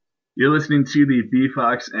You're listening to the B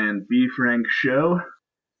Fox and B Frank show.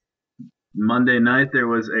 Monday night, there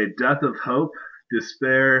was a death of hope,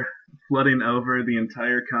 despair flooding over the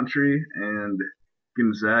entire country, and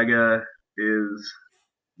Gonzaga is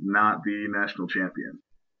not the national champion.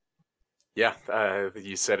 Yeah,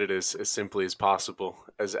 you said it as simply as possible,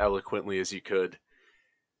 as eloquently as you could.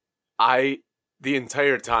 I, the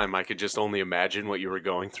entire time, I could just only imagine what you were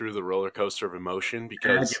going through, the roller coaster of emotion,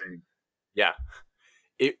 because, Agony. yeah,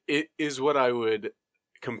 it is what I would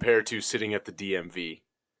compare to sitting at the DMV.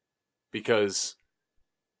 Because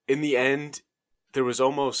in the end, there was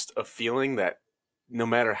almost a feeling that no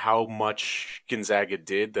matter how much Gonzaga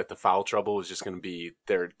did, that the foul trouble was just going to be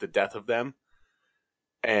the death of them.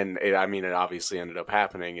 And it obviously ended up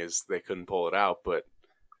happening is they couldn't pull it out, but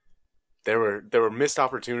there were missed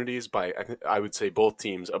opportunities by I would say both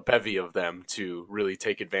teams, a bevy of them, to really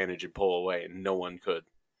take advantage and pull away, and no one could.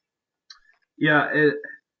 Yeah,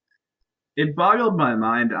 it boggled my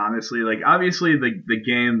mind, honestly. Like, obviously, the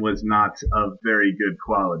game was not of very good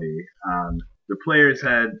quality. The players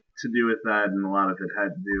had to do with that, and a lot of it had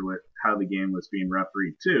to do with how the game was being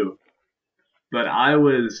refereed too. But I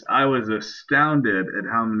was astounded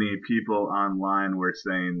at how many people online were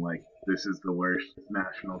saying like this is the worst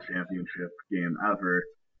national championship game ever,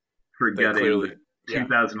 They forgetting clearly, that yeah,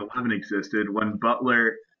 2011 existed when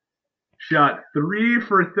Butler shot 3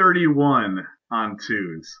 for 31 on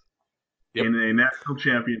twos yep. in a national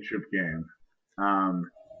championship game.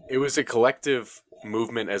 Um, It was a collective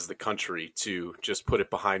movement as the country to just put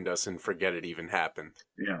it behind us and forget it even happened.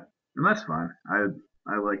 yeah, and that's fine.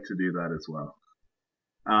 I like to do that as well.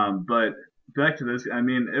 But back to this, I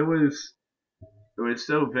mean, it was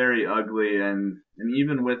so very ugly, and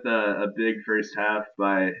even with a big first half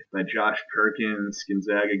by Josh Perkins,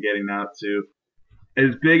 Gonzaga getting out to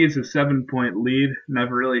as big as a 7 point lead,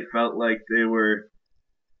 never really felt like they were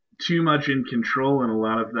too much in control, and a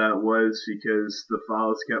lot of that was because the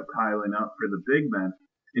fouls kept piling up for the big men.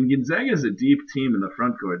 And Gonzaga is a deep team in the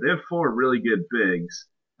front court. They have four really good bigs,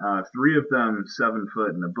 three of them 7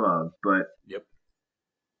 foot and above, but Yep.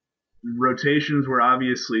 rotations were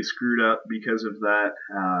obviously screwed up because of that.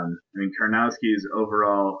 I mean, Karnowski's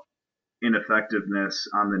overall ineffectiveness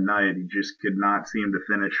on the night, he just could not seem to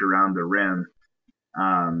finish around the rim.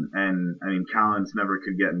 And I mean, Collins never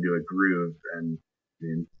could get into a groove. And I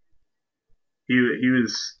mean, he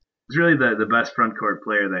was really the best front court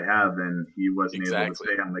player they have, and he wasn't able to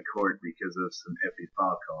Exactly. stay on the court because of some iffy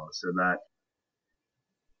foul calls. So that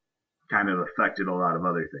kind of affected a lot of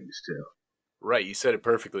other things too. Right, you said it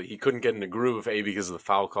perfectly. He couldn't get in a groove, A, because of the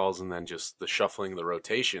foul calls and then just the shuffling of the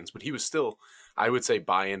rotations, but he was still, I would say,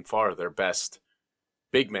 by and far their best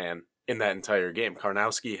big man in that entire game.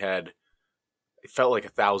 Karnowski had, it felt like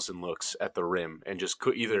 1,000 looks at the rim and just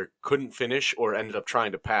either couldn't finish or ended up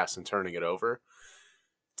trying to pass and turning it over.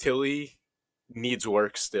 Tilly needs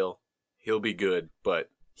work still. He'll be good, but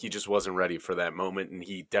he just wasn't ready for that moment, and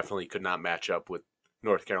he definitely could not match up with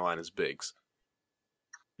North Carolina's bigs.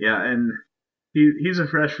 Yeah, and he's a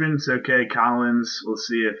freshman, so okay, Collins, we'll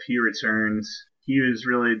see if he returns. He was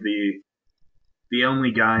really the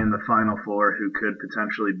only guy in the Final Four who could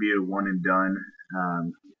potentially be a one and done,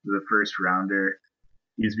 the first rounder.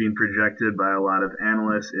 He's being projected by a lot of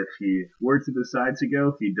analysts if he were to decide to go.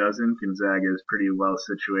 If he doesn't, Gonzaga is pretty well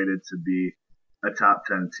situated to be a top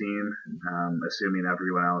 10 team, assuming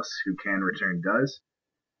everyone else who can return does.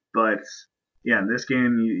 But yeah, in this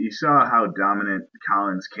game, you saw how dominant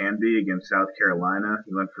Collins can be against South Carolina.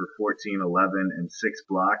 He went for 14, 11, and 6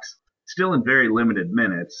 blocks, still in very limited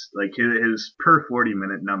minutes. Like his per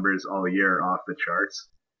 40-minute numbers all year are off the charts.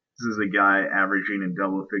 This is a guy averaging in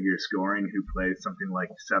double figure scoring who plays something like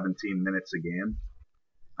 17 minutes a game.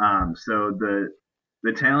 So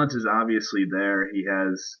the talent is obviously there. He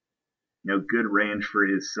has good range for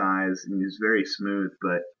his size, and he's very smooth.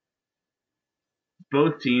 But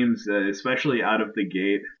both teams, especially out of the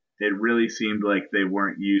gate, it really seemed like they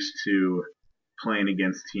weren't used to playing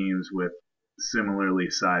against teams with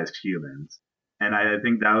similarly sized humans. And I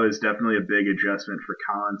think that was definitely a big adjustment for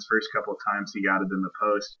Collins. First couple of times he got it in the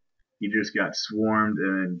post, he just got swarmed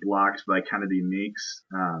and blocked by Kennedy Meeks.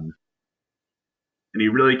 And he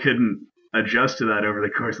really couldn't adjust to that over the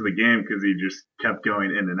course of the game because he just kept going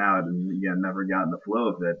in and out and never got in the flow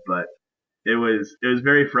of it. But it was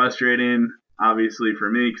very frustrating, obviously for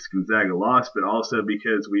me because Gonzaga lost, but also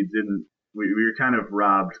because we were kind of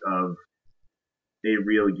robbed of a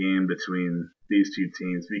real game between these two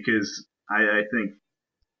teams because I think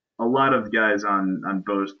a lot of guys on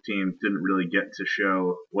both teams didn't really get to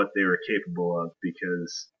show what they were capable of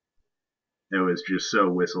because it was just so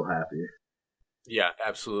whistle happy. Yeah,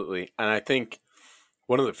 absolutely. And I think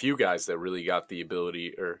One of the few guys that really got the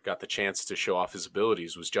ability or got the chance to show off his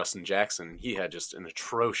abilities was Justin Jackson. He had just an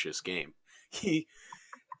atrocious game. He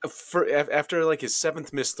after like his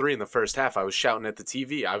seventh missed three in the first half, I was shouting at the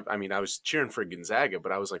TV. I mean, I was cheering for Gonzaga,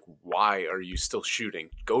 but I was like, "Why are you still shooting?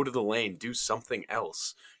 Go to the lane, do something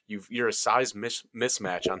else. You're a size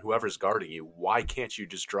mismatch on whoever's guarding you. Why can't you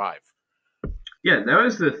just drive?" Yeah, that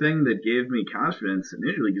was the thing that gave me confidence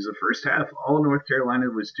initially because the first half, all North Carolina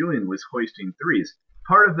was doing was hoisting threes.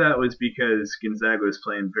 Part of that was because Gonzaga was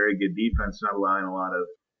playing very good defense, not allowing a lot of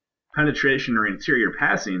penetration or interior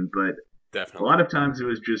passing, but a Definitely. lot of times it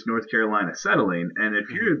was just North Carolina settling. And if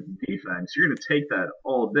Mm-hmm. you're defense, you're going to take that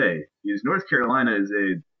all day because North Carolina is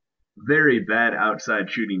a very bad outside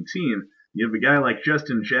shooting team. You have a guy like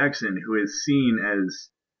Justin Jackson who is seen as,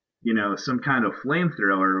 some kind of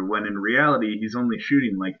flamethrower when in reality he's only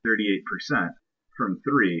shooting like 38% from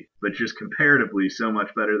three, but just comparatively so much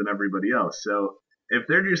better than everybody else. So if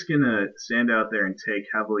they're just going to stand out there and take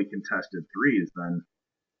heavily contested threes, then,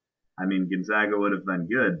 I mean, Gonzaga would have been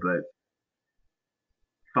good, but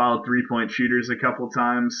fouled 3-point shooters a couple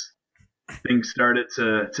times. Things started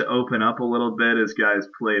to open up a little bit as guys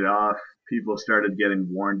played off. People started getting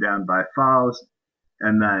worn down by fouls,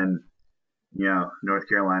 and then North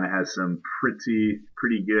Carolina has some pretty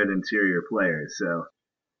good interior players. So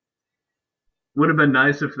would have been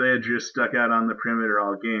nice if they had just stuck out on the perimeter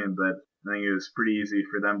all game, but I think it was pretty easy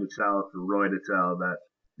for them to tell, for Roy to tell that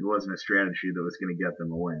it wasn't a strategy that was going to get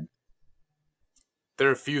them a win. There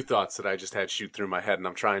are a few thoughts that I just had shoot through my head, and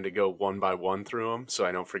I'm trying to go one by one through them so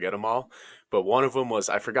I don't forget them all. But one of them was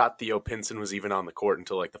I forgot Theo Pinson was even on the court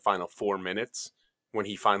until like the final 4 minutes when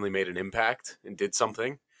he finally made an impact and did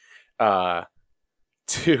something. Uh,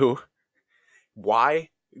 Two, why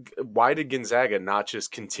did Gonzaga not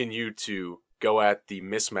just continue to go at the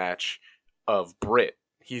mismatch of Britt?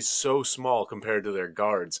 He's so small compared to their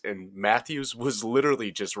guards, and Matthews was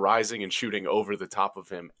literally just rising and shooting over the top of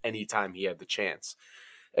him anytime he had the chance.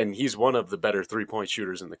 And he's one of the better 3-point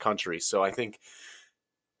shooters in the country. So I think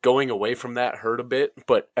going away from that hurt a bit,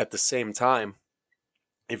 but at the same time,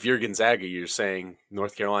 if you're Gonzaga, you're saying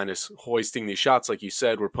North Carolina's hoisting these shots, like you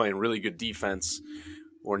said, we're playing really good defense.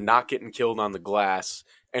 We're not getting killed on the glass,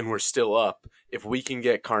 and we're still up. If we can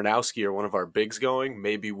get Karnowski or one of our bigs going,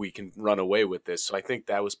 maybe we can run away with this. So I think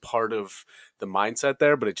that was part of the mindset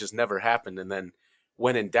there, but it just never happened. And then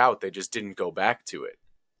when in doubt, they just didn't go back to it.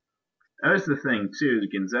 That was the thing too.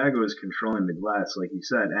 Gonzaga was controlling the glass, like you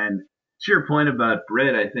said, and to your point about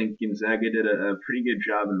Britt, I think Gonzaga did a pretty good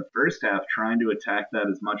job in the first half trying to attack that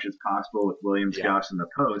as much as possible with Williams Yeah. Goss in the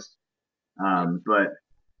post. Yep. But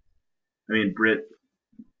I mean, Britt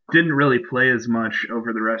didn't really play as much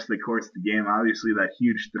over the rest of the course of the game. Obviously, that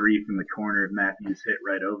huge three from the corner of Matthews hit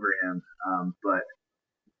right over him. But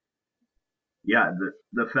yeah,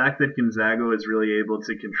 the fact that Gonzaga was really able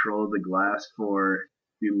to control the glass for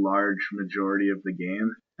the large majority of the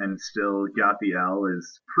game and still got the L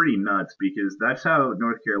is pretty nuts because that's how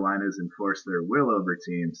North Carolina's enforced their will over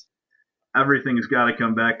teams. Everything's got to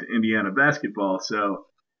come back to Indiana basketball. So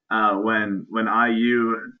when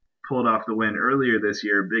IU pulled off the win earlier this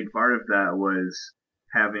year, a big part of that was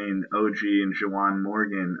having OG and Jawan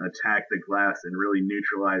Morgan attack the glass and really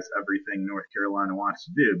neutralize everything North Carolina wants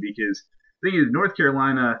to do. Because the thing is, North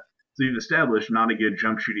Carolina, as we've established, not a good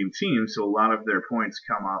jump shooting team, so a lot of their points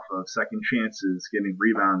come off of second chances, getting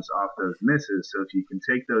rebounds off those misses. So if you can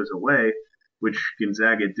take those away, which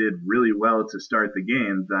Gonzaga did really well to start the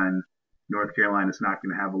game, then North Carolina's not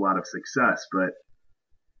going to have a lot of success. But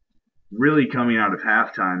really coming out of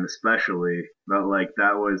halftime, especially, felt like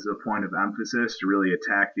that was a point of emphasis to really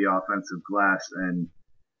attack the offensive glass, and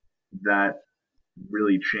that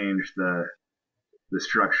really changed the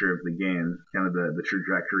structure of the game, kind of the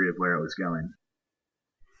trajectory of where it was going.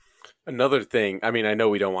 Another thing, I mean, I know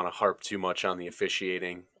we don't want to harp too much on the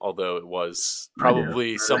officiating, although it was I do.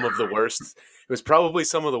 probably some of the worst. It was probably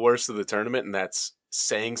some of the worst of the tournament, and that's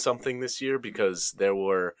saying something this year because there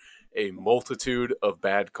were a multitude of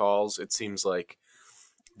bad calls. It seems like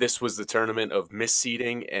this was the tournament of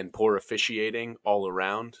misseeding and poor officiating all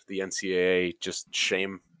around. The NCAA just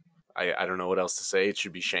shame. I don't know what else to say. It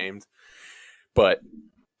should be shamed. But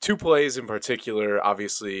two plays in particular,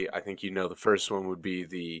 obviously, I think the first one would be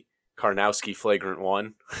the Karnowski flagrant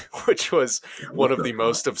one, which was Yeah, one what of the the fuck?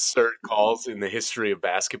 most absurd calls in the history of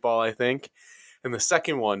basketball, I think. And the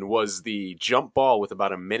second one was the jump ball with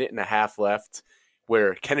about a minute and a half left,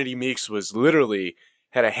 where Kennedy Meeks was literally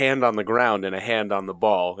had a hand on the ground and a hand on the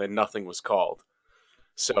ball, and nothing was called.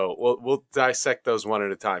 So we'll dissect those one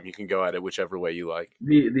at a time. You can go at it whichever way you like.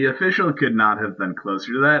 The official could not have been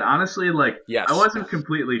closer to that. Honestly, like I Yes, wasn't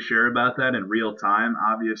completely sure about that in real time.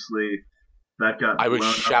 Obviously, that got I was blown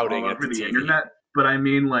up all shouting at over the the TV. internet. But I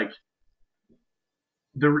mean, like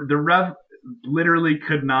the ref literally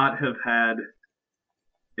could not have had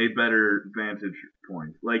a better vantage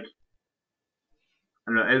point. Like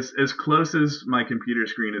I don't know, as close as my computer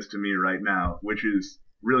screen is to me right now, which is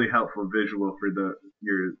really helpful visual for the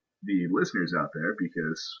listeners out there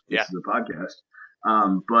because this Yeah, is a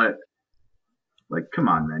podcast. But like, come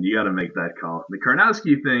on, man, you got to make that call. The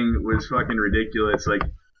Karnowski thing was fucking ridiculous. Like,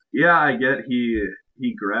 yeah, I get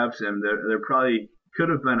he grabs him. There probably could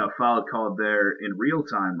have been a foul called there in real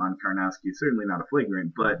time on Karnowski. Certainly not a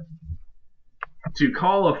flagrant, but to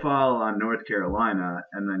call a foul on North Carolina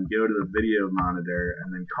and then go to the video monitor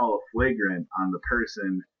and then call a flagrant on the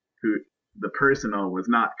person who the personal was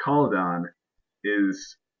not called on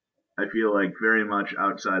is, I feel like, very much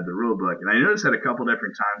outside the rule book. And I noticed that a couple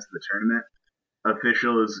different times in the tournament,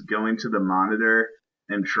 officials going to the monitor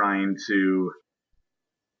and trying to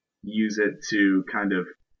use it to kind of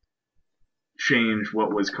change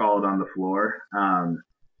what was called on the floor.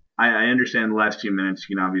 I understand the last 2 minutes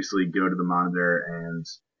you can obviously go to the monitor and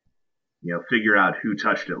figure out who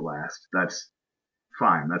touched it last. That's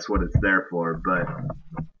fine. That's what it's there for. But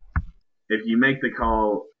if you make the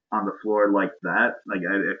call on the floor like that, like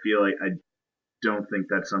I feel like I don't think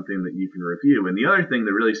that's something that you can review. And the other thing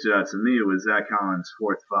that really stood out to me was Zach Collins'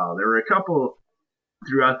 fourth foul. There were a couple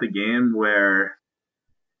throughout the game where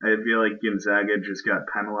I feel like Gonzaga just got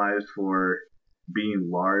penalized for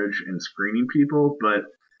being large and screening people, but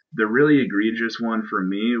the really egregious one for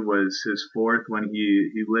me was his fourth when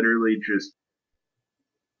he literally just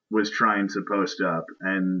was trying to post up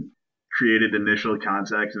and created initial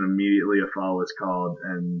contact and immediately a foul was called.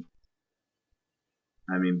 And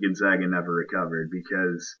I mean, Gonzaga never recovered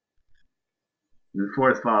because the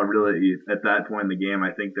fourth foul really, at that point in the game,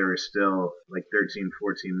 I think there were still like 13,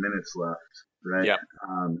 14 minutes left, right? yeah,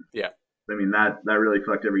 yeah. I mean, that really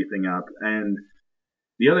fucked everything up. And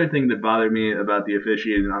the other thing that bothered me about the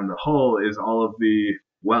officiating on the whole is all of the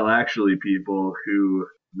actually people who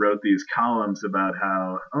wrote these columns about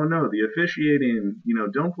how, oh no, the officiating,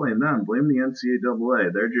 don't blame them, blame the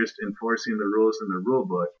NCAA. They're just enforcing the rules in the rule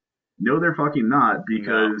book. No, they're fucking not,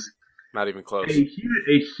 because not even close.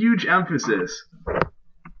 A huge emphasis,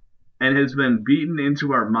 and has been beaten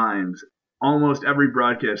into our minds almost every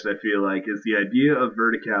broadcast, I feel like, is the idea of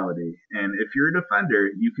verticality. And if you're a defender,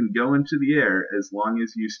 you can go into the air as long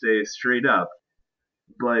as you stay straight up.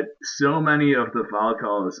 But so many of the foul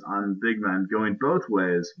calls on big men going both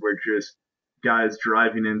ways were just guys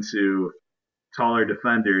driving into taller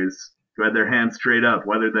defenders who had their hands straight up,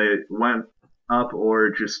 whether they went up or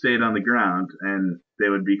just stayed on the ground, and they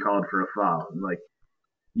would be called for a foul. Like,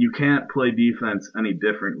 you can't play defense any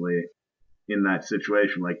differently in that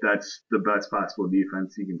situation. Like, that's the best possible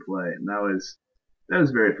defense you can play. And that was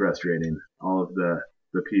very frustrating. All of the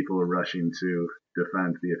people rushing to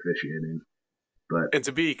defend the officiating. And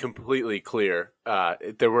to be completely clear,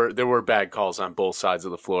 there were bad calls on both sides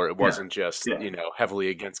of the floor. It wasn't just heavily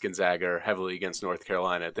against Gonzaga or heavily against North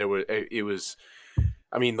Carolina. It was,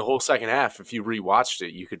 I mean, the whole second half. If you rewatched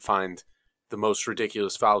it, you could find the most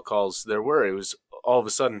ridiculous foul calls there were. It was all of a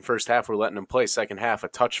sudden, first half we're letting them play. Second half, a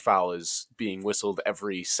touch foul is being whistled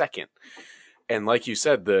every second. And like you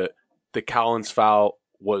said, the Collins foul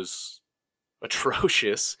was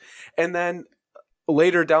atrocious. And then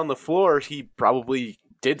later down the floor, he probably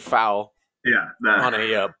did foul on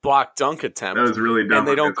a block dunk attempt. That was really dumb. And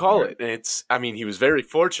they don't call it. And he was very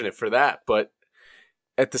fortunate for that. But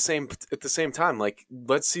at the same time, like,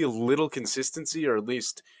 let's see a little consistency, or at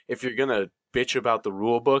least if you're going to bitch about the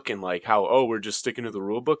rule book and like how, we're just sticking to the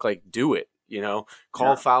rule book, like, do it,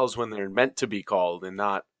 call fouls when they're meant to be called and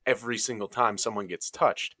not every single time someone gets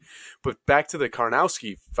touched. But back to the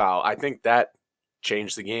Karnowski foul, I think that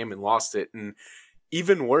changed the game and lost it. And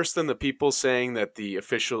even worse than the people saying that the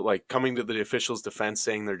official, like, coming to the official's defense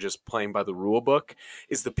saying they're just playing by the rule book,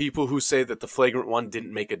 is the people who say that the flagrant one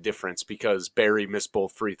didn't make a difference because Barry missed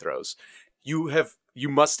both free throws. You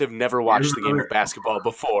must have never watched the game of basketball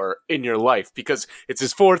before in your life, because it's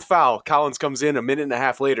his fourth foul. Collins comes in a minute and a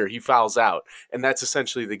half later, he fouls out. And that's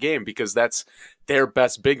essentially the game, because that's their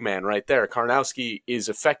best big man right there. Karnowski is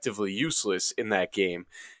effectively useless in that game.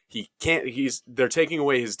 They're taking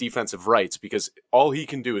away his defensive rights because all he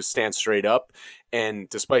can do is stand straight up. And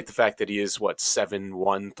despite the fact that he is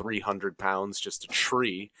 7'1", 300 pounds, just a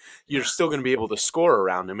tree, you're still going to be able to score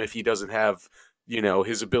around him if he doesn't have,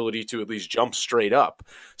 his ability to at least jump straight up.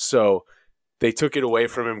 So they took it away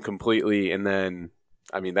from him completely. And then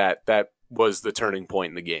I mean, that was the turning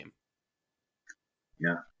point in the game.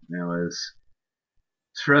 Yeah, it was.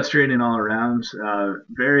 It's frustrating all around.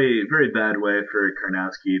 Very, very bad way for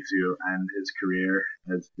Karnowski to end his career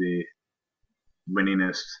as the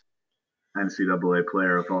winningest NCAA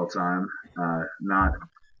player of all time.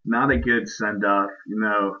 Not a good send off.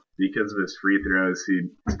 Because of his free throws, he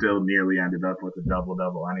still nearly ended up with a double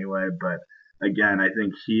double anyway. But again, I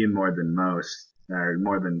think he more than most, or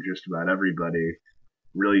more than just about everybody,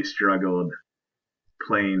 really struggled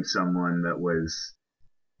playing someone that was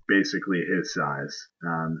basically his size.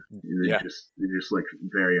 He just looked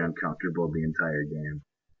very uncomfortable the entire game.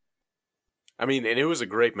 I mean, and it was a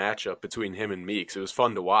great matchup between him and Meeks. It was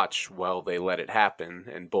fun to watch while they let it happen,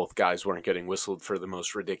 and both guys weren't getting whistled for the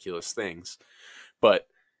most ridiculous things. But,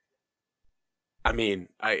 I mean,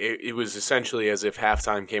 it was essentially as if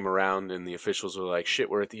halftime came around and the officials were like, shit,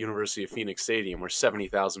 we're at the University of Phoenix Stadium where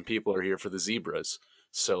 70,000 people are here for the Zebras.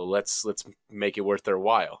 So let's make it worth their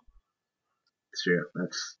while. It's true.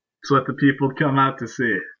 That's what the people come out to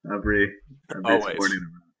see every Always. sporting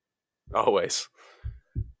event. Always.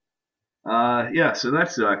 Yeah, so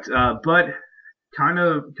that sucked. But kind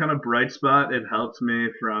of bright spot, it helped me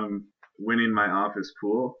from winning my office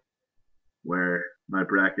pool, where my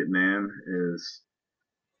bracket name is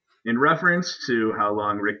in reference to how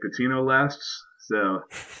long Rick Pitino lasts. So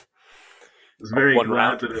I was very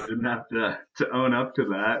glad that I didn't have to own up to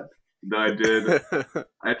that. I did.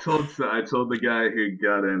 I told the guy who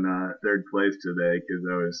got in third place today because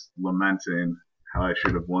I was lamenting how I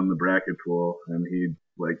should have won the bracket pool, and he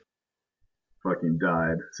fucking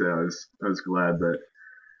died. So I was glad that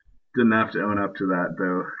didn't have to own up to that,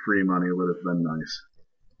 though. Free money would have been nice.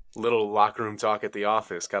 Little locker room talk at the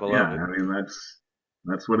office. Gotta love it. Yeah, I mean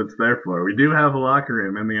that's what it's there for. We do have a locker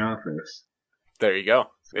room in the office. There you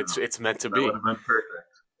go. So it's meant to be. That would have been perfect.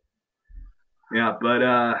 Yeah, but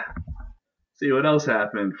see what else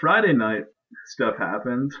happened. Friday night stuff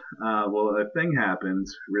happened. Well, a thing happened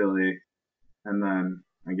really, and then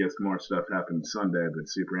I guess more stuff happened Sunday, but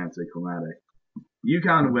super anticlimactic.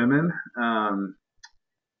 UConn women,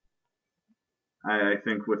 I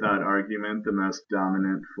think without argument, the most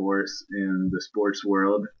dominant force in the sports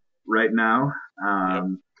world right now,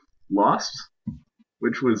 lost,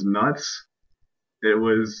 which was nuts. It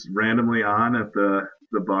was randomly on at the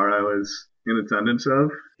bar I was in attendance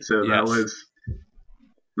of, so that was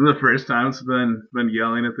the first time it's been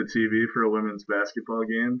yelling at the TV for a women's basketball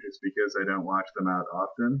game, just because I don't watch them out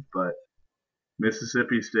often, but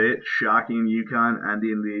Mississippi State shocking UConn,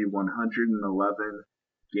 ending the 111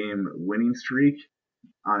 game winning streak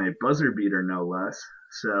on a buzzer beater, no less.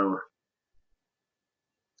 So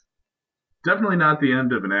definitely not the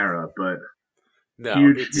end of an era, but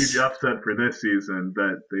huge upset for this season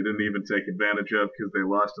that they didn't even take advantage of because they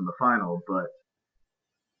lost in the final. But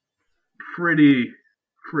pretty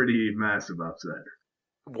massive upset.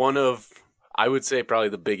 One of, I would say, probably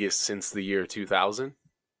the biggest since the year 2000.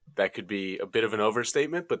 That could be a bit of an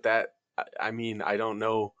overstatement, but I mean, I don't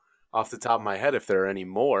know off the top of my head if there are any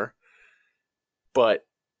more. But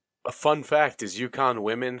a fun fact is UConn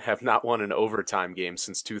women have not won an overtime game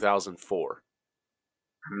since 2004.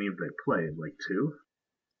 How many have they played? 2?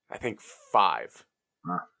 I think 5.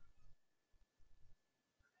 Huh.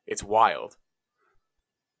 It's wild.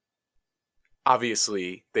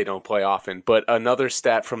 Obviously, they don't play often, but another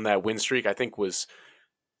stat from that win streak, I think, was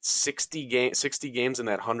 60 games in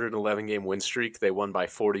that 111 game win streak. They won by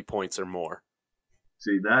 40 points or more.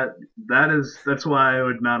 See, that's why I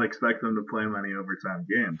would not expect them to play many overtime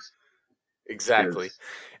games. Exactly.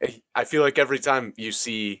 I feel like every time you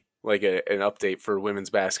see an update for women's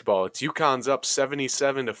basketball, it's UConn's up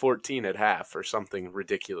 77-14 at half or something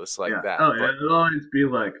ridiculous like that. Oh, yeah, it'll always be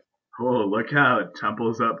like, oh, look how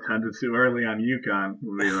Temple's up 10-2 early on UConn.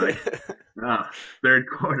 We'll be like, third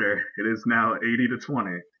quarter, it is now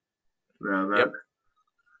 80-20. That's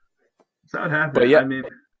how it happened. But yeah, I mean,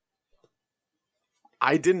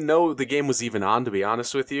 I didn't know the game was even on, to be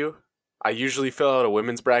honest with you. I usually fill out a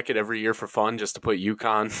women's bracket every year for fun just to put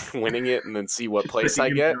UConn winning it and then see what place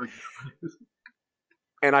I get.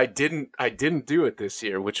 And I didn't do it this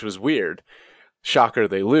year, which was weird. Shocker,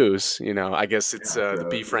 they lose. I guess it's the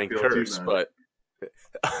B. Frank curse, but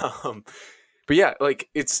yeah,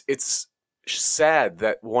 it's sad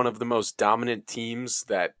that one of the most dominant teams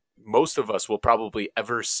that most of us will probably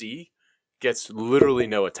ever see gets literally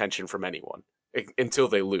no attention from anyone until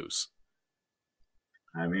they lose.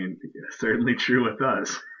 I mean, certainly true with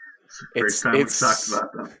us. It's the first time we've talked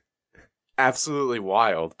about them. Absolutely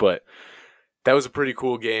wild, but that was a pretty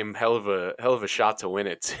cool game. Hell of a shot to win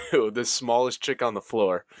it too. The smallest chick on the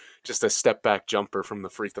floor, just a step back jumper from the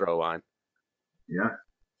free throw line. Yeah,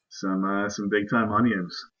 some big time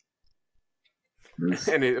onions.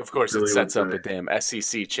 And of course, it Really would sets up say. a damn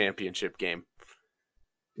SEC championship game.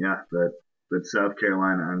 Yeah, that South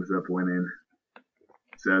Carolina ends up winning.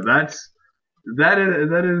 So that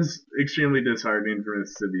is extremely disheartening for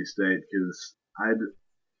Mississippi State because I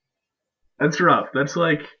that's rough. That's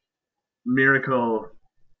like Miracle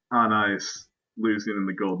on Ice losing in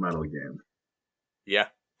the gold medal game. Yeah,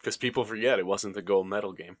 because people forget it wasn't the gold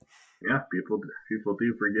medal game. Yeah, people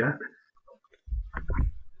do forget.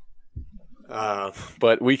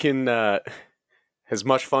 But we can, as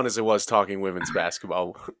much fun as it was talking women's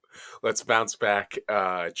basketball, let's bounce back.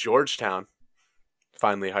 Georgetown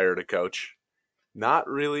finally hired a coach. Not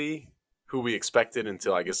really who we expected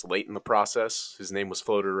until I guess late in the process. His name was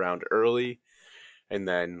floated around early, and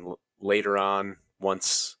then later on,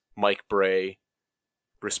 once Mike Bray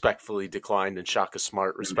respectfully declined and Shaka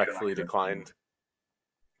Smart respectfully declined,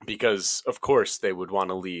 because of course they would want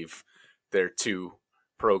to leave their two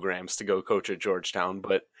programs to go coach at Georgetown,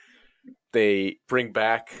 but they bring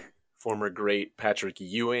back former great Patrick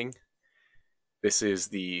Ewing. This is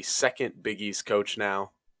the second Big East coach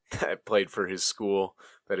now that played for his school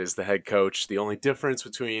that is the head coach. The only difference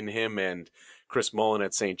between him and Chris Mullen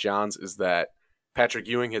at St. John's is that Patrick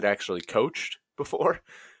Ewing had actually coached before.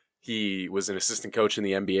 He was an assistant coach in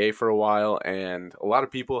the NBA for a while, and a lot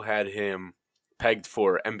of people had him pegged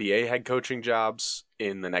for NBA head coaching jobs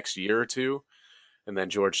in the next year or two. And then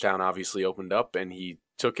Georgetown obviously opened up and he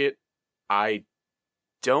took it. I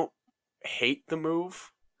don't hate the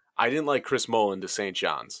move. I didn't like Chris Mullen to St.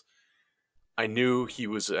 John's. I knew he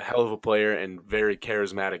was a hell of a player and very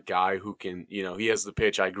charismatic guy who can, he has the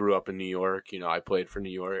pitch. I grew up in New York. I played for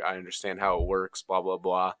New York. I understand how it works, blah, blah,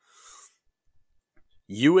 blah.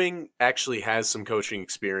 Ewing actually has some coaching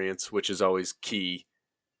experience, which is always key.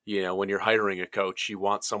 When you're hiring a coach, you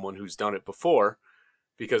want someone who's done it before,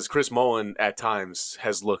 because Chris Mullen at times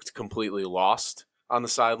has looked completely lost on the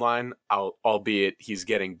sideline, albeit he's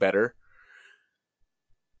getting better.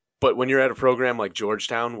 But when you're at a program like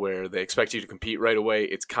Georgetown where they expect you to compete right away,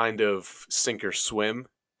 it's kind of sink or swim.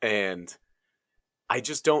 And I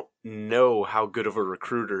just don't know how good of a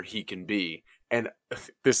recruiter he can be. And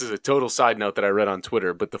this is a total side note that I read on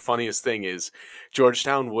Twitter, but the funniest thing is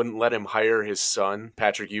Georgetown wouldn't let him hire his son,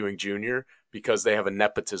 Patrick Ewing Jr., because they have a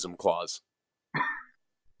nepotism clause.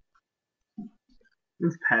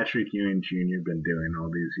 What's Patrick Ewing Jr. been doing all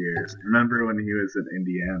these years? Remember when he was at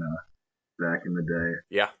Indiana back in the day?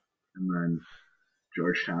 Yeah. And then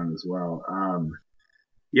Georgetown as well.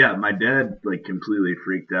 Yeah, my dad completely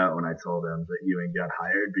freaked out when I told him that Ewing got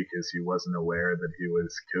hired because he wasn't aware that he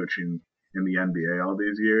was coaching in the NBA all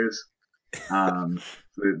these years. So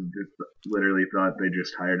literally thought they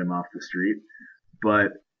just hired him off the street.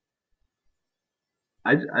 But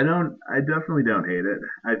I definitely don't hate it.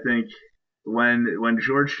 I think when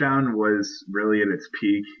Georgetown was really at its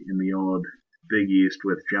peak in the old Big East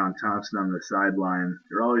with John Thompson on the sideline,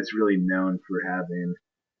 they're always really known for having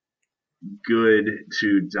good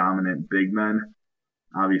to dominant big men.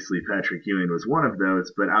 Obviously, Patrick Ewing was one of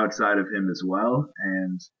those, but outside of him as well.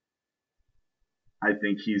 And I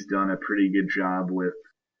think he's done a pretty good job with,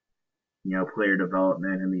 player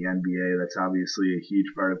development in the NBA. That's obviously a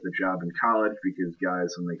huge part of the job in college because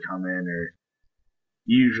guys, when they come in, are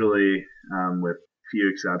usually, with few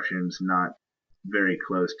exceptions, not very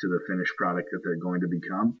close to the finished product that they're going to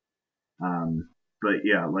become. But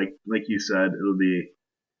yeah, like you said, it'll be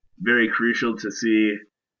very crucial to see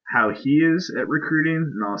how he is at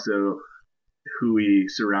recruiting and also who he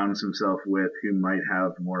surrounds himself with who might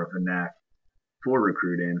have more of a knack for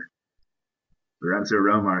recruiting. Lorenzo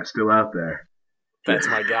Romar still out there. That's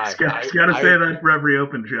my guy. He's got to say that for every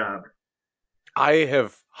open job. I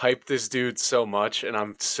have hyped this dude so much, and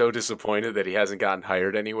I'm so disappointed that he hasn't gotten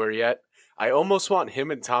hired anywhere yet. I almost want him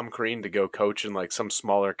and Tom Crean to go coach in some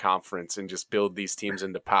smaller conference and just build these teams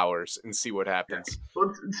into powers and see what happens. Yeah.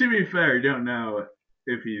 Well, to be fair, you don't know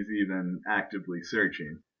if he's even actively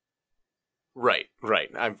searching. Right.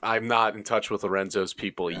 I'm not in touch with Lorenzo's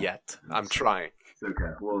people yet. I'm trying. It's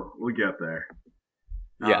okay. We'll get there.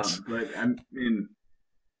 Yes. But I mean,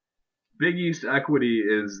 Big East equity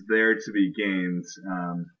is there to be gained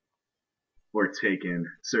or taken,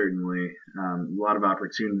 certainly. A lot of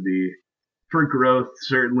opportunity for growth,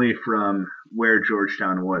 certainly from where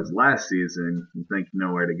Georgetown was last season. I think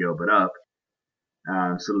nowhere to go but up.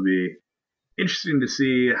 So it'll be interesting to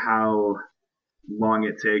see how long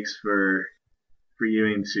it takes for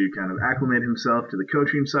Ewing to kind of acclimate himself to the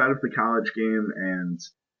coaching side of the college game and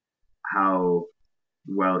how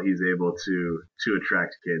well he's able to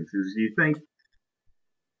attract kids. Do you think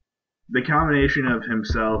the combination of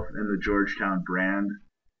himself and the Georgetown brand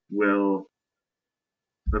will,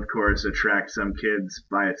 of course, attract some kids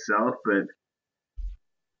by itself. But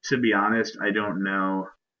to be honest, I don't know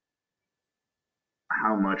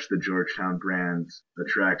how much the Georgetown brand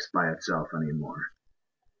attracts by itself anymore.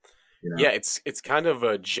 You know? Yeah, it's kind of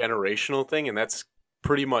a generational thing, and that's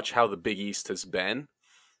pretty much how the Big East has been.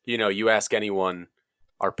 You know, you ask anyone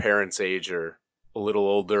our parents' age or a little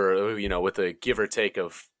older, you know, with a give or take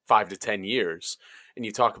of 5 to 10 years, and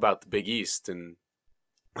you talk about the Big East, and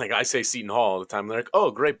like I say Seton Hall all the time, they're like, "Oh,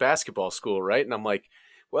 great basketball school, right?" And I'm like,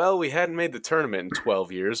 "Well, we hadn't made the tournament in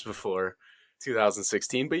 12 years before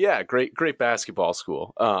 2016, but yeah, great basketball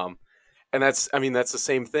school." And that's the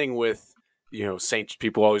same thing with, you know, Saint.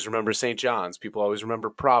 People always remember St. John's. People always remember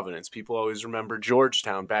Providence. People always remember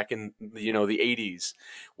Georgetown back in, you know, the '80s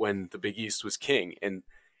when the Big East was king, and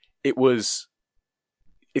it was.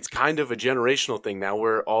 It's kind of a generational thing now,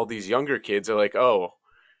 where all these younger kids are like, "Oh,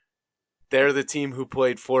 they're the team who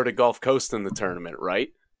played Florida Gulf Coast in the tournament,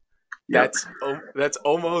 right?" Yep. That's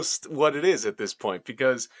almost what it is at this point,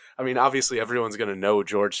 because I mean, obviously everyone's going to know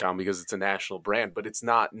Georgetown because it's a national brand, but it's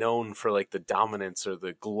not known for like the dominance or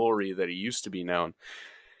the glory that it used to be known.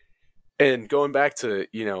 And going back to,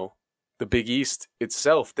 you know, the Big East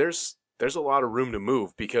itself, there's a lot of room to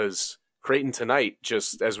move, because Creighton tonight,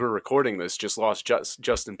 just as we're recording this, just lost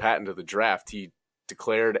Justin Patton to the draft. He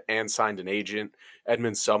declared and signed an agent.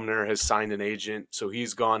 Edmund Sumner has signed an agent, so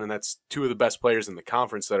he's gone, and that's two of the best players in the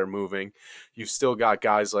conference that are moving. You've still got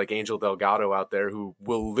guys like Angel Delgado out there who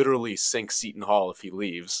will literally sink Seton Hall if he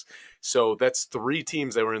leaves. So that's three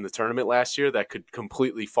teams that were in the tournament last year that could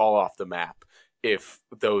completely fall off the map if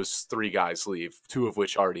those three guys leave, two of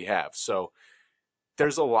which already have. So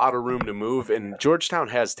there's a lot of room to move, and Georgetown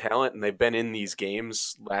has talent, and they've been in these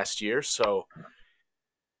games last year. So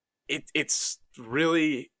it's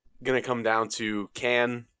really going to come down to,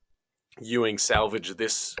 can Ewing salvage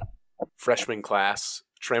this freshman class?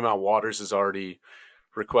 Tremont Waters has already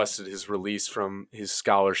requested his release from his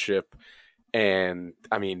scholarship. And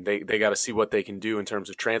I mean, they got to see what they can do in terms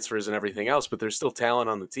of transfers and everything else, but there's still talent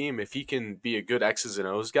on the team. If he can be a good X's and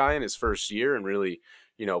O's guy in his first year and really,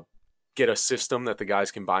 you know, get a system that the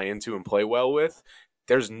guys can buy into and play well with,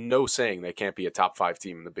 there's no saying they can't be a top 5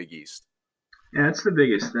 team in the Big East. Yeah, that's the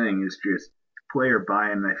biggest thing, is just player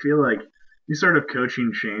buy-in. I feel like any sort of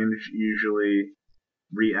coaching change usually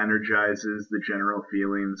re-energizes the general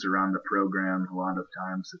feelings around the program. A lot of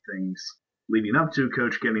times the things leading up to a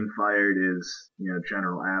coach getting fired is, you know,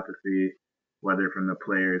 general apathy, whether from the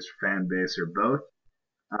players, fan base, or both.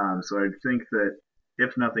 So I think that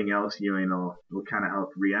if nothing else, Ewing will kind of help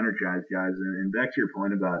re-energize guys. And back to your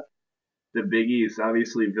point about the Big East,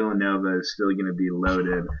 obviously Villanova is still going to be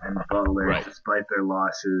loaded, and Butler, Right. despite their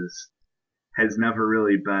losses, has never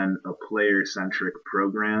really been a player-centric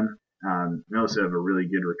program. We also have a really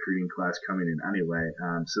good recruiting class coming in anyway,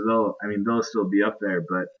 so they'll still be up there.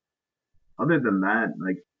 But other than that,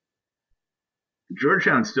 like,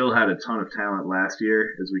 Georgetown still had a ton of talent last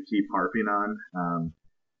year, as we keep harping on,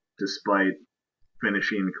 despite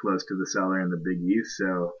finishing close to the cellar in the Big East.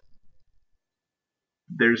 So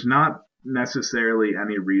there's not necessarily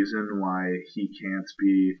any reason why he can't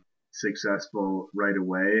be successful right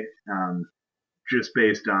away, just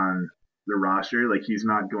based on the roster. Like, he's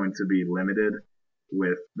not going to be limited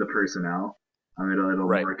with the personnel. It'll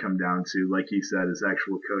Right. more come down to, like he said, his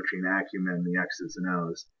actual coaching acumen, the X's and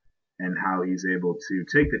O's, and how he's able to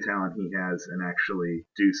take the talent he has and actually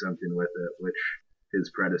do something with it, which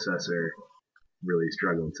his predecessor really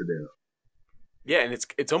struggled to do. Yeah, and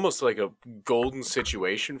it's almost like a golden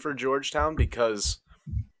situation for Georgetown, because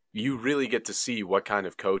you really get to see what kind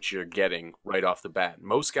of coach you're getting right off the bat.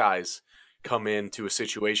 Most guys come into a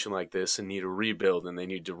situation like this and need a rebuild, and they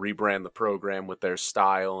need to rebrand the program with their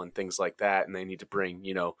style and things like that, and they need to bring,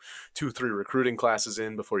 you know, 2-3 recruiting classes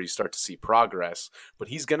in before you start to see progress. But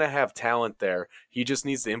he's going to have talent there. He just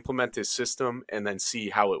needs to implement his system and then see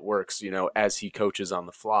how it works, you know, as he coaches on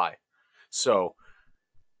the fly. So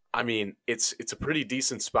I mean, it's a pretty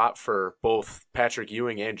decent spot for both Patrick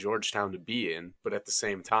Ewing and Georgetown to be in, but at the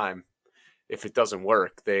same time, if it doesn't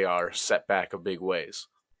work, they are set back a big ways.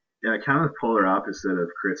 Yeah, kind of polar opposite of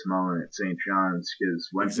Chris Mullin at St. John's, because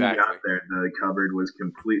when he Exactly. got there, the cupboard was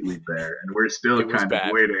completely bare, and we're still It was kind of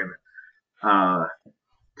bad. waiting uh,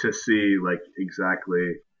 to see like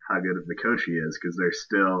exactly how good of a coach he is, because they're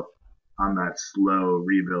still on that slow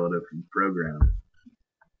rebuild of the program.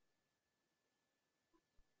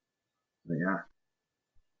 But yeah,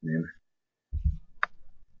 I mean,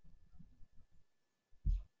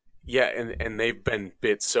 Yeah, and they've been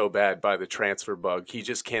bit so bad by the transfer bug. He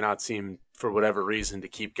just cannot seem for whatever reason to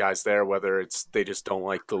keep guys there, whether it's they just don't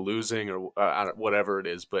like the losing or whatever it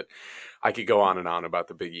is. But I could go on and on about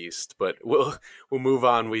the Big East, but we'll move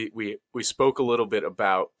on. We spoke a little bit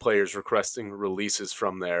about players requesting releases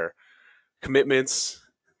from their commitments.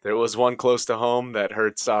 There was one close to home that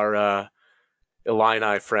hurts our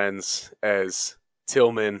Illini friends as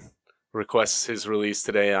Tillman requests his release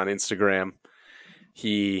today on Instagram.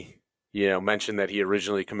 He mentioned that he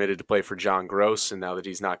originally committed to play for John Gross, and now that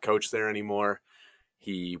he's not coached there anymore,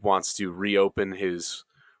 he wants to reopen his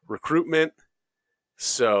recruitment.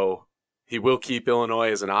 So he will keep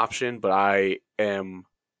Illinois as an option, but I am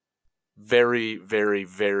very, very,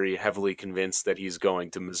 very heavily convinced that he's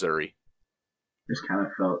going to Missouri. I just kind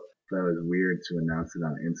of felt that was weird to announce it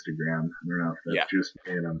on Instagram. I don't know if that's just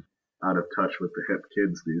me and I'm out of touch with the hip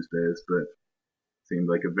kids these days, but it seemed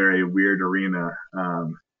like a very weird arena.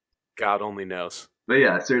 God only knows. But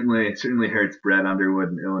yeah, certainly hurts Brett Underwood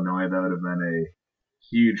in Illinois. That would have been a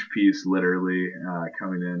huge piece, literally,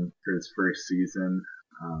 coming in for his first season.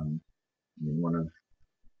 One of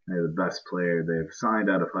the best player they've signed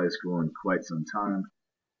out of high school in quite some time.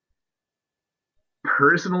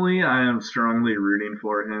 Personally, I am strongly rooting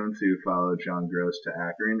for him to follow John Gross to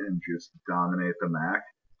Akron and just dominate the MAC.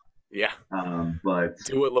 Yeah. But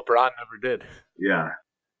do what LeBron never did. Yeah.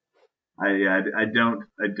 I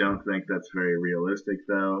don't think that's very realistic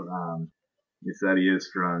though. He said he is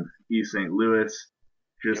from East St. Louis,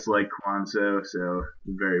 just like Kwanzaa, so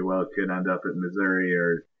very well could end up at Missouri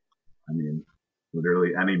or,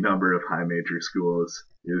 literally any number of high major schools.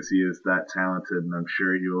 He is that talented, and I'm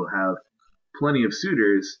sure he will have plenty of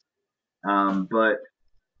suitors. But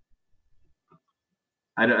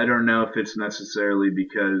I don't know if it's necessarily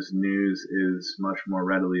because news is much more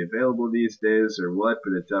readily available these days or what,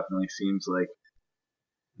 but it definitely seems like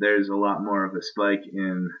there's a lot more of a spike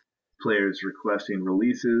in players requesting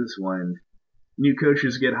releases when new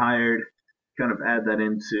coaches get hired. Kind of add that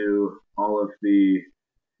into all of the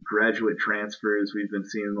graduate transfers we've been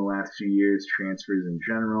seeing in the last few years, transfers in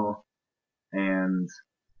general. And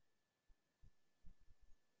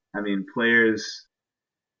players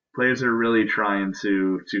are really trying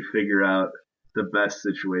to figure out the best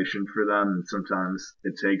situation for them, and sometimes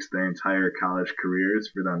it takes their entire college careers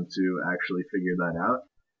for them to actually figure that out.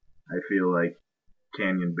 I feel like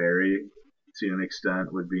Canyon Barry, to an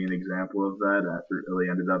extent, would be an example of that. Really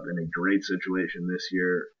ended up in a great situation this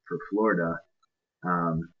year for Florida,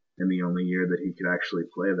 in the only year that he could actually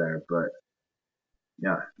play there. But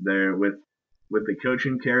yeah, they're with the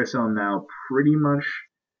coaching carousel now pretty much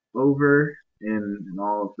over in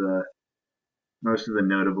all of most of the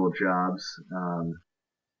notable jobs.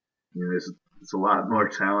 There's a lot more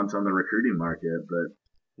talent on the recruiting market, but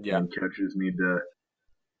coaches need to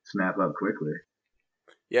snap up quickly.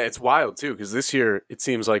 Yeah, it's wild too, because this year it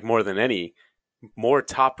seems like more than any, more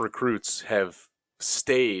top recruits have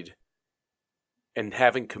stayed and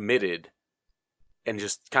haven't committed and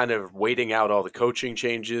just kind of waiting out all the coaching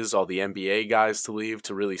changes, all the NBA guys to leave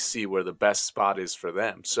to really see where the best spot is for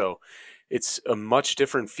them. So it's a much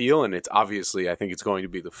different feel, and it's obviously, I think it's going to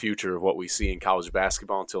be the future of what we see in college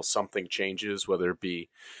basketball until something changes, whether it be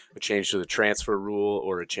a change to the transfer rule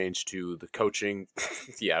or a change to the coaching.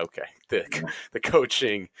 The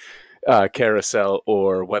coaching carousel,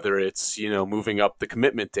 or whether it's, moving up the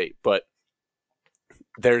commitment date. But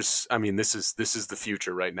this is the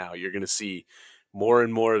future right now. You're going to see more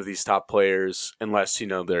and more of these top players, unless,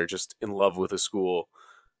 they're just in love with a school,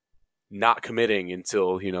 not committing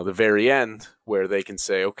until, the very end, where they can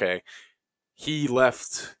say, okay, he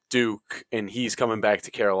left Duke and he's coming back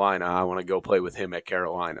to Carolina. I want to go play with him at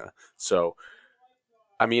Carolina. So,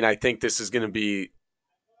 I think this is going to be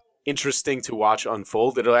interesting to watch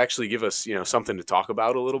unfold. It'll actually give us, something to talk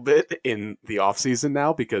about a little bit in the offseason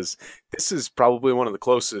now, because this is probably one of the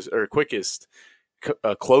closest or quickest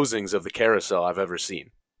closings of the carousel I've ever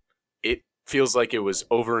seen. It feels like it was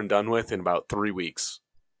over and done with in about 3 weeks.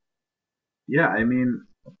 Yeah,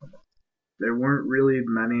 there weren't really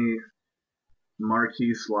many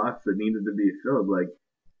marquee slots that needed to be filled.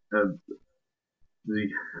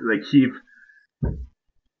 Keep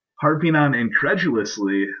harping on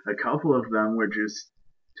incredulously, a couple of them were just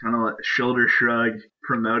kind of shoulder shrug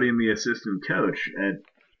promoting the assistant coach at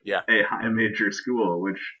a high major school,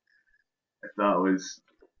 which I thought was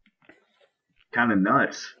kind of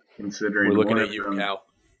nuts, considering we're looking at you, Cal.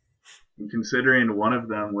 Considering one of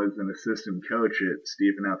them was an assistant coach at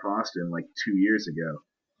Stephen F. Austin like 2 years ago.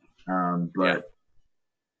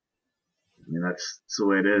 That's the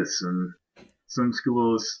way it is. And some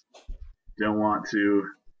schools don't want to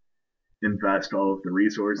invest all of the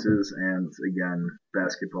resources, and again,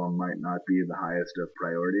 basketball might not be the highest of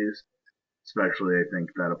priorities. especially I think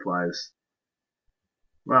that applies.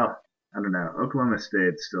 Well, I don't know. Oklahoma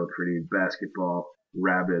State's still pretty basketball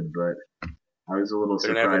rabid, but I was a little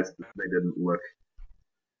surprised that they didn't look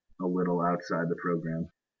a little outside the program.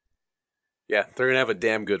 Yeah, they're gonna have a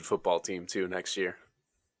damn good football team too next year.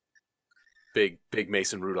 Big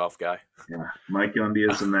Mason Rudolph guy. Yeah, Mike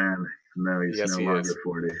Gundy is a man. No, he's yes, no longer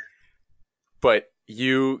 40. But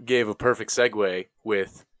you gave a perfect segue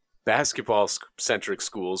with basketball-centric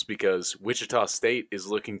schools because Wichita State is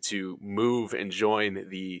looking to move and join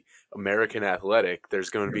the American Athletic. There's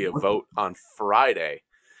going to be a vote on Friday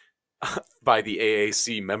by the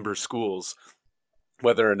AAC member schools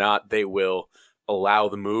whether or not they will allow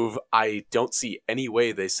the move. I don't see any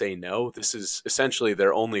way they say no. This is essentially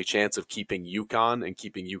their only chance of keeping UConn and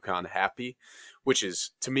keeping UConn happy, which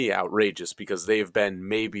is, to me, outrageous because they've been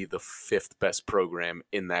maybe the fifth best program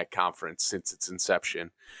in that conference since its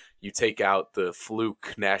inception. You take out the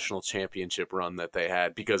fluke national championship run that they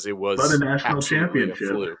had because it was but a national championship.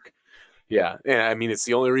 A fluke. Yeah, and I mean, it's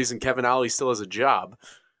the only reason Kevin Ollie still has a job.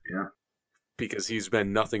 Yeah. Because he's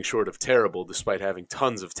been nothing short of terrible despite having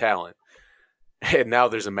tons of talent. And now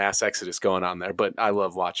there's a mass exodus going on there, but I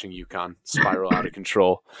love watching UConn spiral out of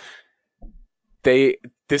control.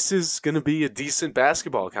 This is going to be a decent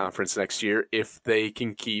basketball conference next year if they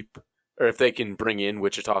can bring in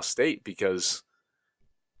Wichita State because,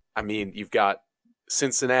 I mean, you've got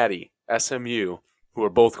Cincinnati, SMU, who are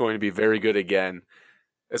both going to be very good again.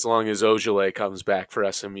 As long as Ojale comes back for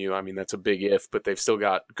SMU, I mean, that's a big if, but they've still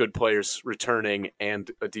got good players returning and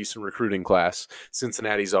a decent recruiting class.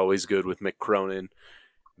 Cincinnati's always good with Mick Cronin.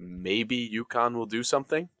 Maybe UConn will do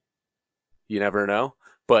something. You never know.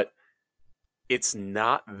 But it's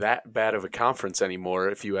not that bad of a conference anymore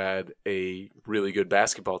if you add a really good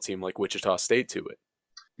basketball team like Wichita State to it.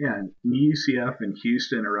 Yeah, UCF and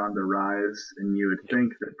Houston are on the rise, and you would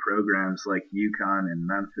think that programs like UConn and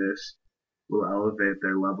Memphis will elevate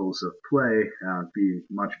their levels of play, be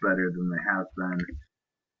much better than they have been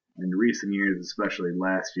in recent years, especially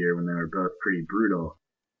last year when they were both pretty brutal.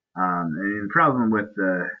 And the problem with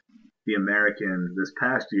the American this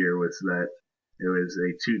past year was that it was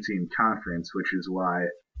a two-team conference, which is why,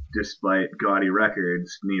 despite gaudy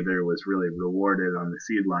records, neither was really rewarded on the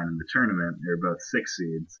seed line in the tournament. They were both 6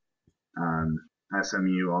 seeds.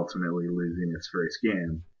 SMU ultimately losing its first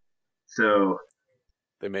game. So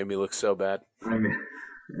they made me look so bad. I mean,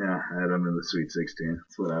 yeah, I had them in the Sweet 16.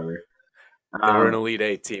 It's whatever. They were an Elite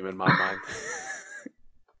 8 team in my mind.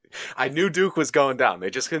 I knew Duke was going down.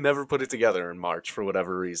 They just could never put it together in March for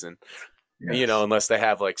whatever reason. Yes. Unless they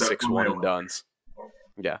have like 6 one-and-dones.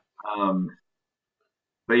 Yeah.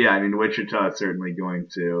 But yeah, I mean, Wichita is certainly going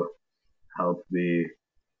to help the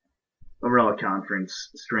overall conference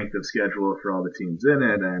strength of schedule for all the teams in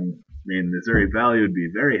it. And I mean, Missouri Valley would be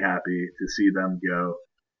very happy to see them go.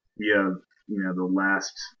 You have, the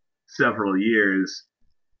last several years,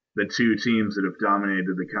 the two teams that have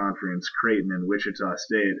dominated the conference, Creighton and Wichita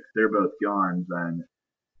State, if they're both gone, then,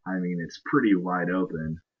 I mean, it's pretty wide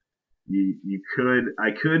open.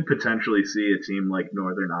 I could potentially see a team like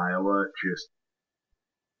Northern Iowa just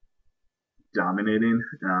dominating.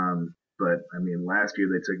 But, I mean, last year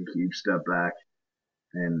they took a huge step back.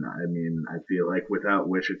 And, I mean, I feel like without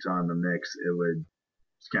Wichita in the mix, it would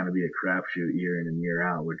just kind of be a crapshoot year in and year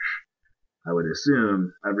out, which I would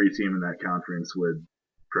assume every team in that conference would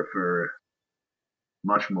prefer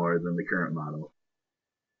much more than the current model.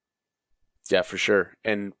 Yeah, for sure.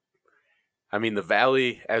 And, I mean, the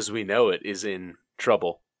Valley, as we know it, is in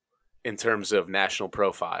trouble in terms of national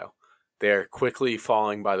profile. They're quickly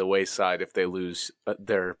falling by the wayside if they lose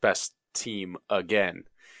their best team again.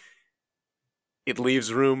 It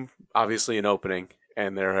leaves room, obviously, an opening,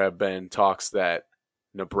 and there have been talks that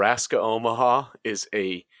Nebraska Omaha is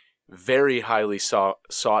a very highly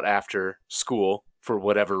sought after school for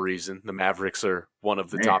whatever reason. The Mavericks are one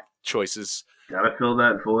of the top choices. Gotta fill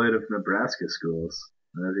that void of Nebraska schools.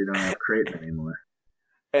 You don't have Creighton anymore.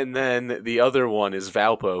 And then the other one is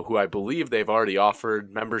Valpo, who I believe they've already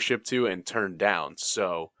offered membership to and turned down.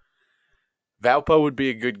 So Valpo would be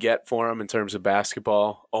a good get for them in terms of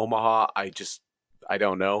basketball. Omaha, I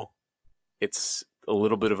don't know. It's a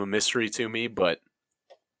little bit of a mystery to me, but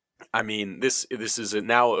I mean, this is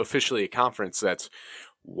now officially a conference that's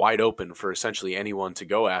wide open for essentially anyone to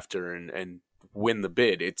go after and win the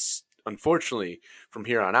bid. It's unfortunately from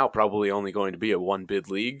here on out probably only going to be a one bid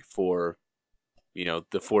league for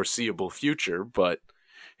the foreseeable future. But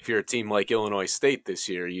if you're a team like Illinois State this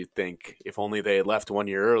year, you'd think if only they had left 1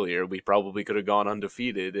 year earlier, we probably could have gone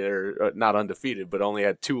undefeated, or not undefeated, but only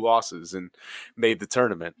had 2 losses and made the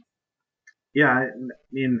tournament. Yeah, I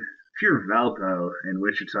mean, if you're Valpo and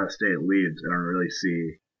Wichita State leads, I don't really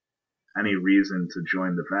see any reason to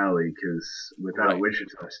join the Valley because without Right.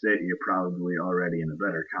 Wichita State, you're probably already in a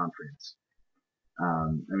better conference.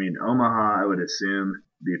 I mean, Omaha, I would assume,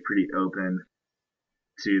 be pretty open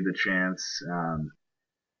to the chance.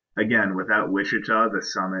 Again, without Wichita, the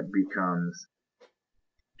Summit becomes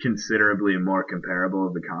considerably more comparable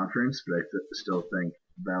of the conference, but I still think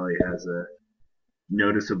Valley has a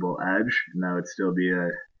noticeable edge, and that would still be a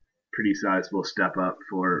pretty sizable step up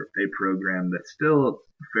for a program that's still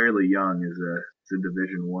fairly young as a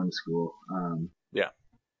Division One school. Yeah.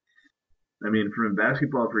 I mean, from a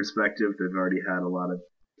basketball perspective, they've already had a lot of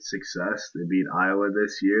success. They beat Iowa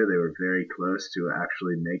this year. They were very close to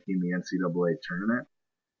actually making the NCAA tournament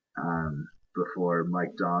before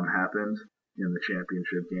Mike Daum happened in the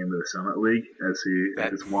championship game of the Summit League, as he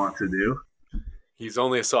is wont to do. He's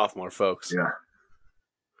only a sophomore, folks. Yeah.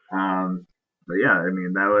 But yeah, I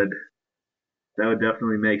mean, that would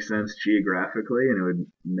definitely make sense geographically, and it would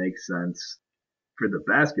make sense for the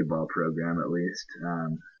basketball program at least.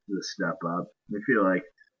 The step up. I feel like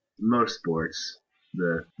most sports,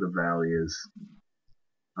 the Valley is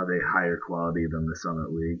of a higher quality than the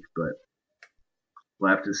Summit League, but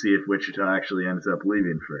we'll have to see if Wichita actually ends up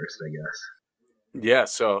leaving first, I guess. Yeah,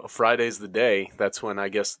 so Friday's the day. That's when I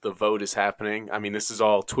guess the vote is happening. I mean, this is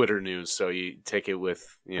all Twitter news, so you take it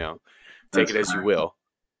with, take it as you will.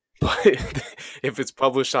 But if it's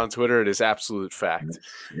published on Twitter, it is absolute fact.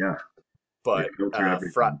 Yeah. But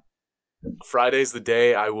Friday's the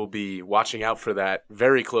day. I will be watching out for that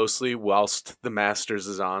very closely whilst the Masters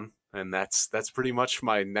is on. And that's pretty much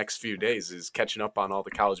my next few days is catching up on all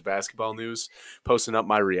the college basketball news, posting up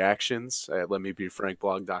my reactions at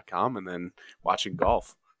letmebefrankblog.com, and then watching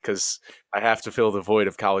golf because I have to fill the void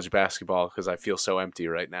of college basketball because I feel so empty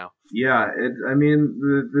right now. Yeah, I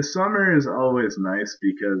mean, the summer is always nice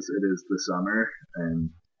because it is the summer, and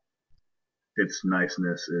its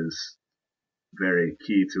niceness is very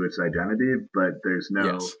key to its identity, but there's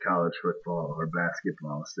no college football or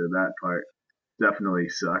basketball, so that part definitely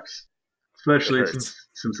sucks, especially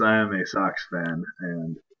since I am a Sox fan,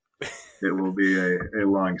 and it will be a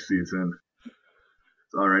long season.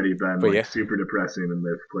 It's already been super depressing, and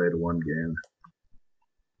they've played one game.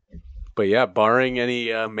 But yeah, barring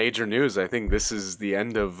any major news, I think this is the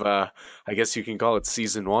end of, I guess you can call it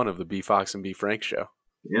season 1 of the B Fox and B Frank show.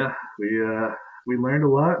 Yeah, we learned a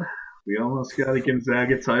lot. We almost got a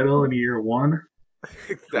Gonzaga title in year 1.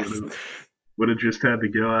 Would have just had to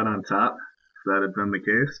go out on top if that had been the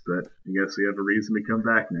case, but I guess we have a reason to come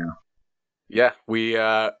back now. Yeah,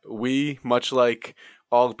 we much like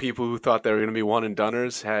all the people who thought they were going to be one and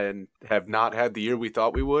doneers have not had the year we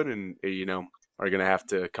thought we would, and are going to have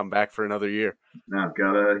to come back for another year. Now,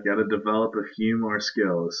 gotta develop a few more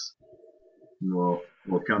skills. And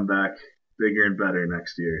we'll come back bigger and better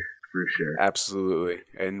next year. For sure. Absolutely.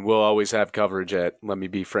 And we'll always have coverage at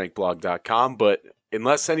letmebefrankblog.com. But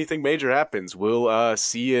unless anything major happens, we'll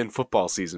see you in football season.